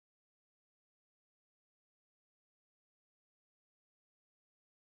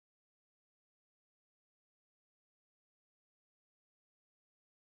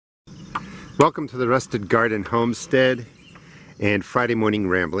Welcome to the Rusted Garden Homestead and Friday Morning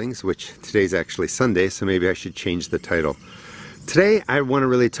Ramblings, which today's actually Sunday, so maybe I should change the title. Today I want to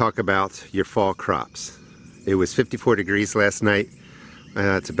really talk about your fall crops. It was 54 degrees last night.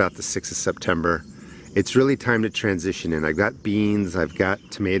 It's about the 6th of September. It's really time to transition in. I've got beans, I've got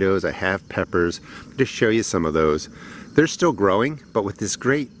tomatoes, I have peppers. Just show you some of those. They're still growing, but with this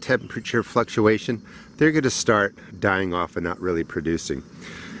great temperature fluctuation, they're going to start dying off and not really producing.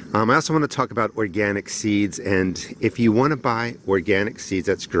 I also want to talk about organic seeds, and if you want to buy organic seeds,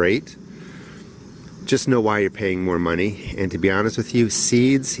 that's great. Just know why you're paying more money. And to be honest with you,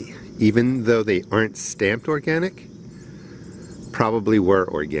 seeds, even though they aren't stamped organic, probably were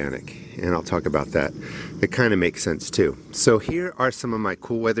organic. And I'll talk about that. It kind of makes sense too. So here are some of my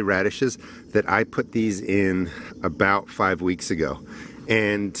cool weather radishes that I put these in about 5 weeks ago.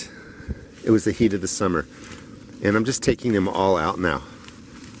 And it was the heat of the summer. And I'm just taking them all out now.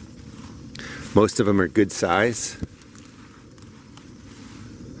 Most of them are good size.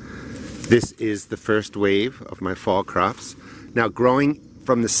 This is the first wave of my fall crops. Now, growing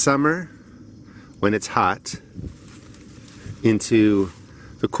from the summer when it's hot into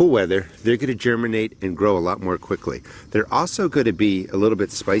the cool weather, they're going to germinate and grow a lot more quickly. They're also going to be a little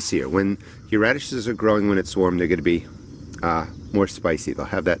bit spicier. When your radishes are growing when it's warm, they're going to be more spicy. They'll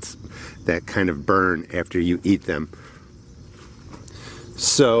have that kind of burn after you eat them.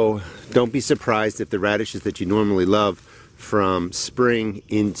 So don't be surprised if the radishes that you normally love from spring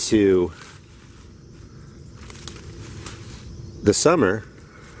into the summer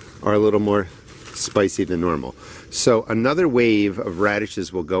are a little more spicy than normal. So another wave of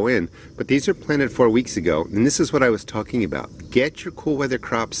radishes will go in, but these are planted 4 weeks ago, and this is what I was talking about. Get your cool weather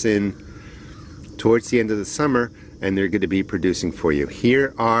crops in towards the end of the summer, and they're going to be producing for you.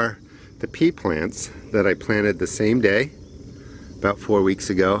 Here are the pea plants that I planted the same day, about 4 weeks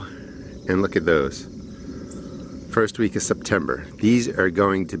ago, and look at those. First week of September. These are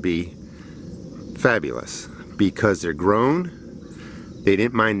going to be fabulous because they're grown. They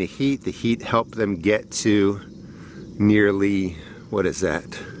didn't mind the heat. The heat helped them get to nearly, what is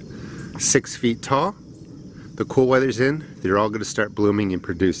that, 6 feet tall. The cool weather's in. They're all going to start blooming and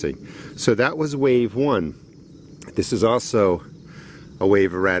producing. So that was wave one. This is also a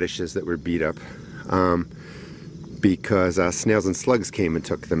wave of radishes that were beat up because snails and slugs came and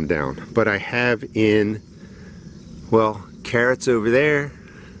took them down. But I have in, well, carrots over there.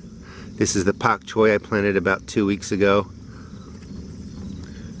 This is the pak choi I planted about 2 weeks ago.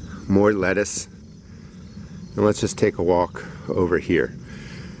 More lettuce. And let's just take a walk over here.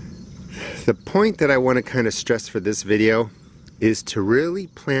 The point that I want to kind of stress for this video is to really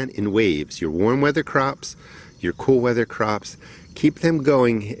plant in waves. Your warm weather crops, your cool weather crops, keep them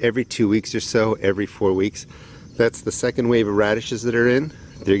going every 2 weeks or so, every 4 weeks. That's the second wave of radishes that are in.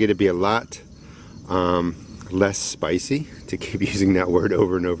 They're going to be a lot less spicy, to keep using that word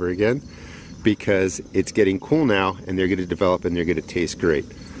over and over again, because it's getting cool now and they're going to develop and they're going to taste great.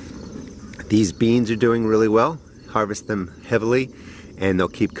 These beans are doing really well. Harvest them heavily and they'll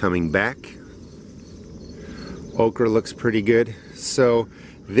keep coming back. Okra looks pretty good. So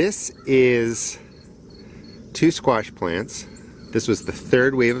this is 2 squash plants. This was the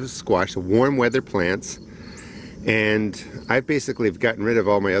third wave of squash, warm weather plants. And I basically have gotten rid of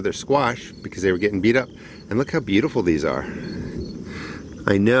all my other squash because they were getting beat up. And look how beautiful these are.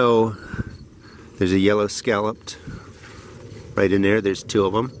 I know there's a yellow scalloped right in there. There's 2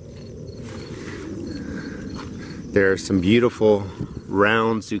 of them. There are some beautiful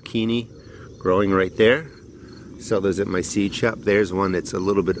round zucchini growing right there. Sell those at my seed shop. There's one that's a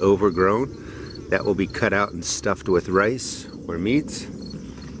little bit overgrown. That will be cut out and stuffed with rice or meats.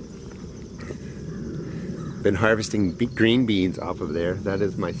 Been harvesting green beans off of there. That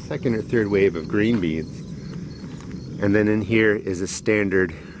is my second or third wave of green beans. And then in here is a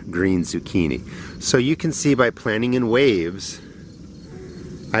standard green zucchini. So you can see by planting in waves,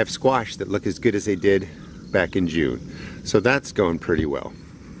 I have squash that look as good as they did back in June. So that's going pretty well.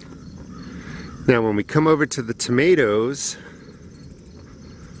 Now when we come over to the tomatoes,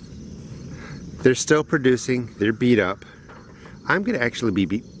 they're still producing, they're beat up. I'm going to actually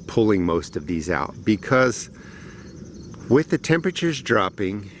be pulling most of these out because with the temperatures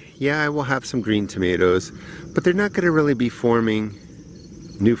dropping, yeah, I will have some green tomatoes, but they're not going to really be forming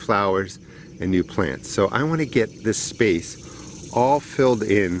new flowers and new plants. So I want to get this space all filled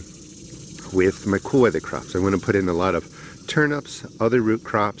in with my cool weather crops. I want to put in a lot of turnips, other root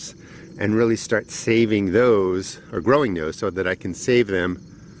crops, and really start saving those, or growing those, so that I can save them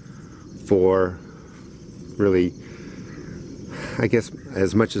for really, I guess,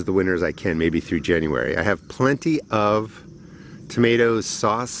 as much as the winter as I can, maybe through January. I have plenty of tomatoes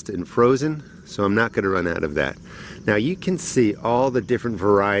sauced and frozen, so I'm not going to run out of that. Now you can see all the different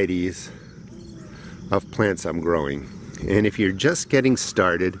varieties of plants I'm growing, and if you're just getting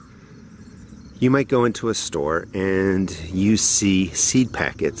started, you might go into a store and you see seed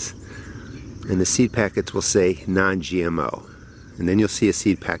packets, and the seed packets will say non-GMO, and then you'll see a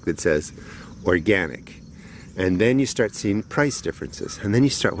seed pack that says organic, and then you start seeing price differences, and then you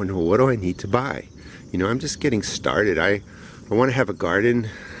start wondering, well, what do I need to buy? You know, I'm just getting started. I want to have a garden.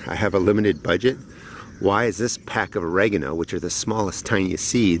 I have a limited budget. Why is this pack of oregano, which are the smallest, tiniest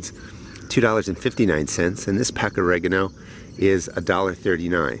seeds, $2.59, and this pack of oregano is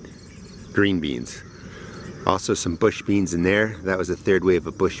 $1.39. Green beans. Also some bush beans in there. That was a third wave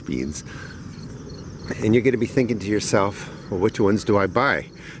of bush beans. And you're going to be thinking to yourself, well, which ones do I buy?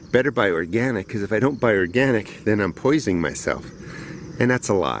 Better buy organic, because if I don't buy organic, then I'm poisoning myself. And that's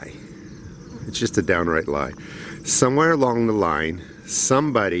a lie. It's just a downright lie. Somewhere along the line,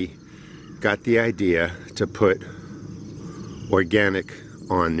 somebody got the idea to put organic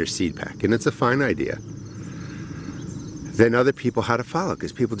on their seed pack, and it's a fine idea. Then other people had to follow,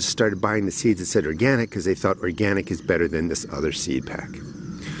 because people just started buying the seeds that said organic because they thought organic is better than this other seed pack.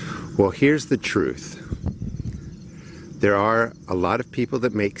 Well, here's the truth. There are a lot of people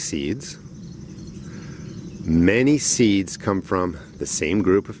that make seeds. Many seeds come from the same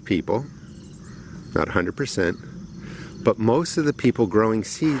group of people, not 100%, but most of the people growing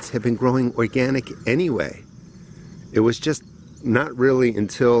seeds have been growing organic anyway. It was just not really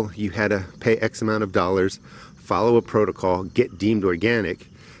until you had to pay X amount of dollars, follow a protocol, get deemed organic,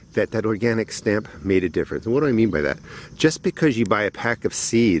 that organic stamp made a difference. And what do I mean by that? Just because you buy a pack of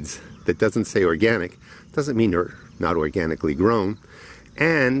seeds that doesn't say organic doesn't mean they're not organically grown.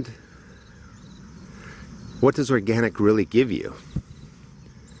 And what does organic really give you?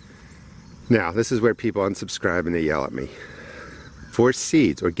 Now, this is where people unsubscribe and they yell at me. For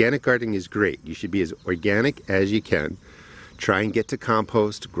seeds, organic gardening is great. You should be as organic as you can. Try and get to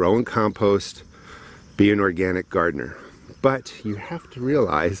compost, grow in compost, be an organic gardener. But you have to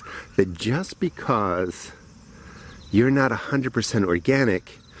realize that just because you're not 100%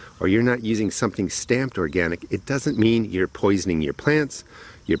 organic, or you're not using something stamped organic, it doesn't mean you're poisoning your plants,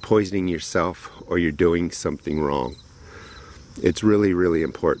 you're poisoning yourself, or you're doing something wrong. It's really, really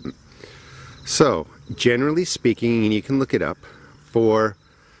important. So, generally speaking, and you can look it up, for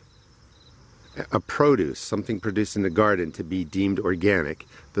a produce, something produced in the garden, to be deemed organic,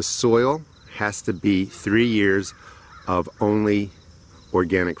 the soil has to be 3 years of only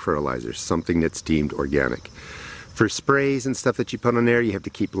organic fertilizers, something that's deemed organic. For sprays and stuff that you put on there, you have to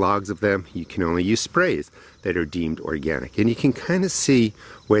keep logs of them. You can only use sprays that are deemed organic. And you can kind of see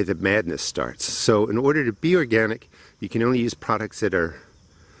where the madness starts. So in order to be organic, you can only use products that are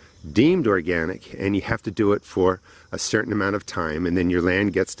deemed organic, and you have to do it for a certain amount of time, and then your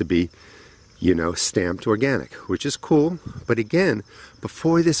land gets to be, you know, stamped organic, which is cool. But again,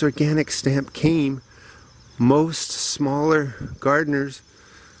 before this organic stamp came, most smaller gardeners,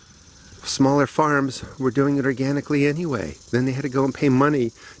 smaller farms were doing it organically anyway. Then they had to go and pay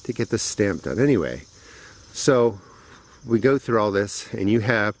money to get the stamp done anyway. So we go through all this, and you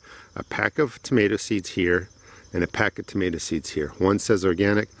have a pack of tomato seeds here and a pack of tomato seeds here. One says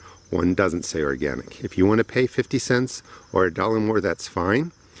organic, one doesn't say organic. If you want to pay 50 cents or $1 more, that's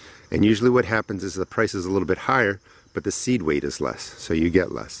fine. And usually what happens is the price is a little bit higher, but the seed weight is less, so you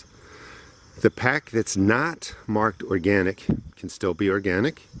get less. The pack that's not marked organic can still be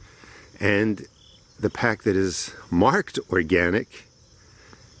organic, and the pack that is marked organic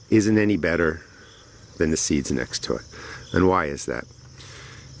isn't any better than the seeds next to it. And why is that?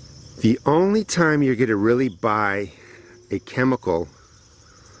 The only time you're going to really buy a chemical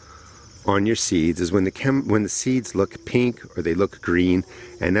on your seeds is when the seeds look pink or they look green,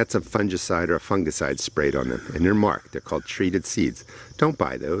 and that's a fungicide or a fungicide sprayed on them, and they're marked. They're called treated seeds. Don't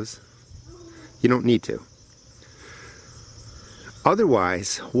buy those. You don't need to.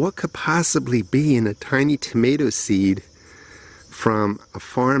 Otherwise, what could possibly be in a tiny tomato seed from a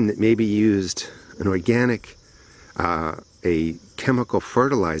farm that maybe used an organic, a chemical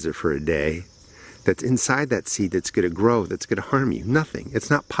fertilizer for a day, that's inside that seed that's going to grow, that's going to harm you? Nothing. It's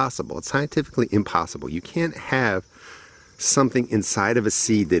not possible. It's scientifically impossible. You can't have something inside of a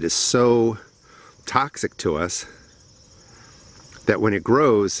seed that is so toxic to us that when it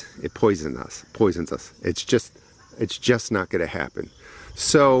grows, it poisons us. It's just not going to happen.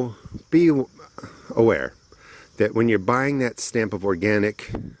 So be aware that when you're buying that stamp of organic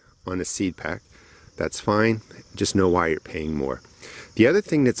on a seed pack, that's fine. Just know why you're paying more. The other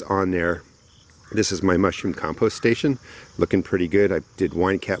thing that's on there This is my mushroom compost station, looking pretty good. I did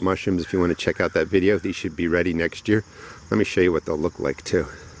wine cap mushrooms. If you want to check out that video, these should be ready next year. Let me show you what they'll look like too.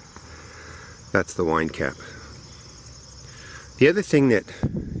 That's the wine cap. The other thing that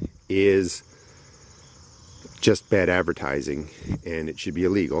is just bad advertising, and it should be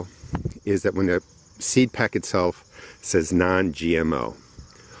illegal, is that when the seed pack itself says non-GMO.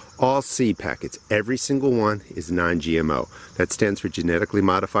 All seed packets, every single one, is non-GMO. That stands for genetically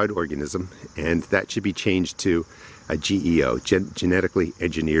modified organism, and that should be changed to a GEO, genetically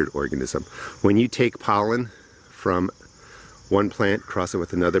engineered organism. When you take pollen from one plant, cross it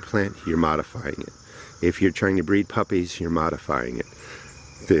with another plant, you're modifying it. If you're trying to breed puppies, you're modifying it.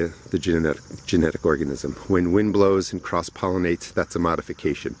 The genetic organism. When wind blows and cross-pollinates, that's a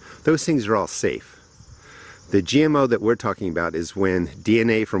modification. Those things are all safe. The GMO that we're talking about is when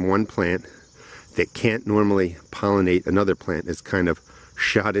DNA from one plant that can't normally pollinate another plant is kind of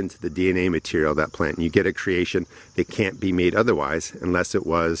shot into the DNA material of that plant, and you get a creation that can't be made otherwise unless it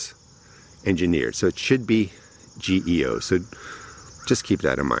was engineered. So it should be GEO, so just keep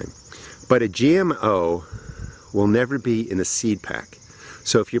that in mind. But a GMO will never be in a seed pack.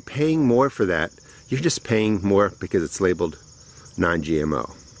 So if you're paying more for that, you're just paying more because it's labeled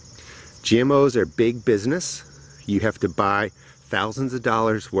non-GMO. GMOs are big business. You have to buy thousands of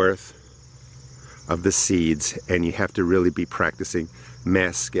dollars worth of the seeds, and you have to really be practicing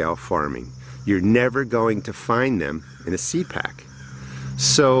mass scale farming. You're never going to find them in a seed pack.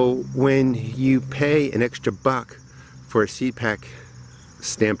 So when you pay an extra buck for a seed pack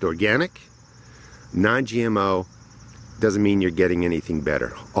stamped organic, non-GMO, doesn't mean you're getting anything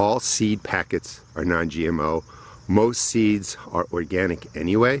better. All seed packets are non-GMO. Most seeds are organic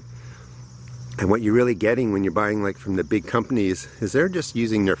anyway. And what you're really getting when you're buying like from the big companies is they're just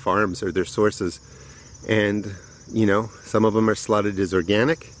using their farms or their sources. And, you know, some of them are slotted as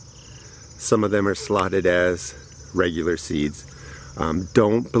organic. Some of them are slotted as regular seeds.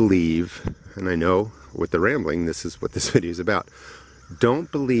 Don't believe, and I know with the rambling, this is what this video is about. Don't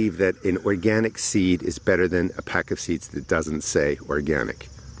believe that an organic seed is better than a pack of seeds that doesn't say organic.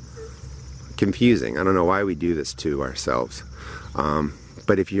 Confusing. I don't know why we do this to ourselves.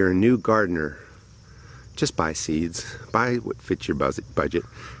 But if you're a new gardener, just buy seeds. Buy what fits your budget.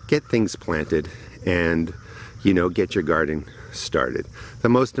 Get things planted and, you know, get your garden started. The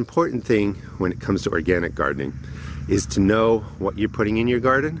most important thing when it comes to organic gardening is to know what you're putting in your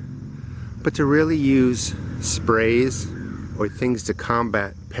garden, but to really use sprays or things to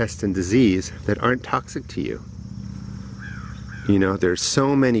combat pest and disease that aren't toxic to you. You know, there's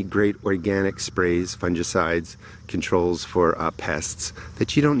so many great organic sprays, fungicides, controls for pests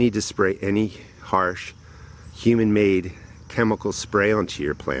that you don't need to spray any harsh, human-made chemical spray onto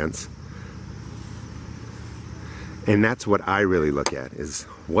your plants. And that's what I really look at, is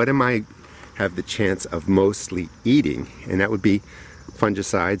what am I have the chance of mostly eating? And that would be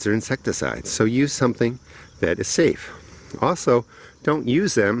fungicides or insecticides. So use something that is safe. Also, don't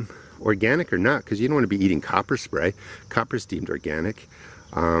use them, organic or not, because you don't want to be eating copper spray. Copper's deemed organic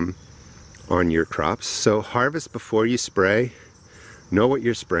on your crops. So harvest before you spray. Know what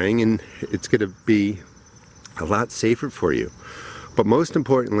you're spraying, and it's going to be a lot safer for you. But most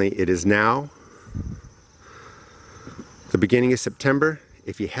importantly, it is now the beginning of September.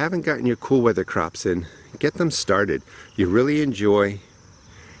 If you haven't gotten your cool weather crops in, get them started. You really enjoy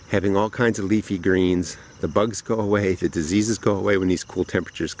having all kinds of leafy greens. The bugs go away, the diseases go away when these cool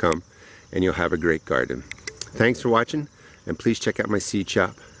temperatures come, and you'll have a great garden. Thanks for watching, and please check out my seed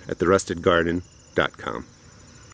shop at therustedgarden.com.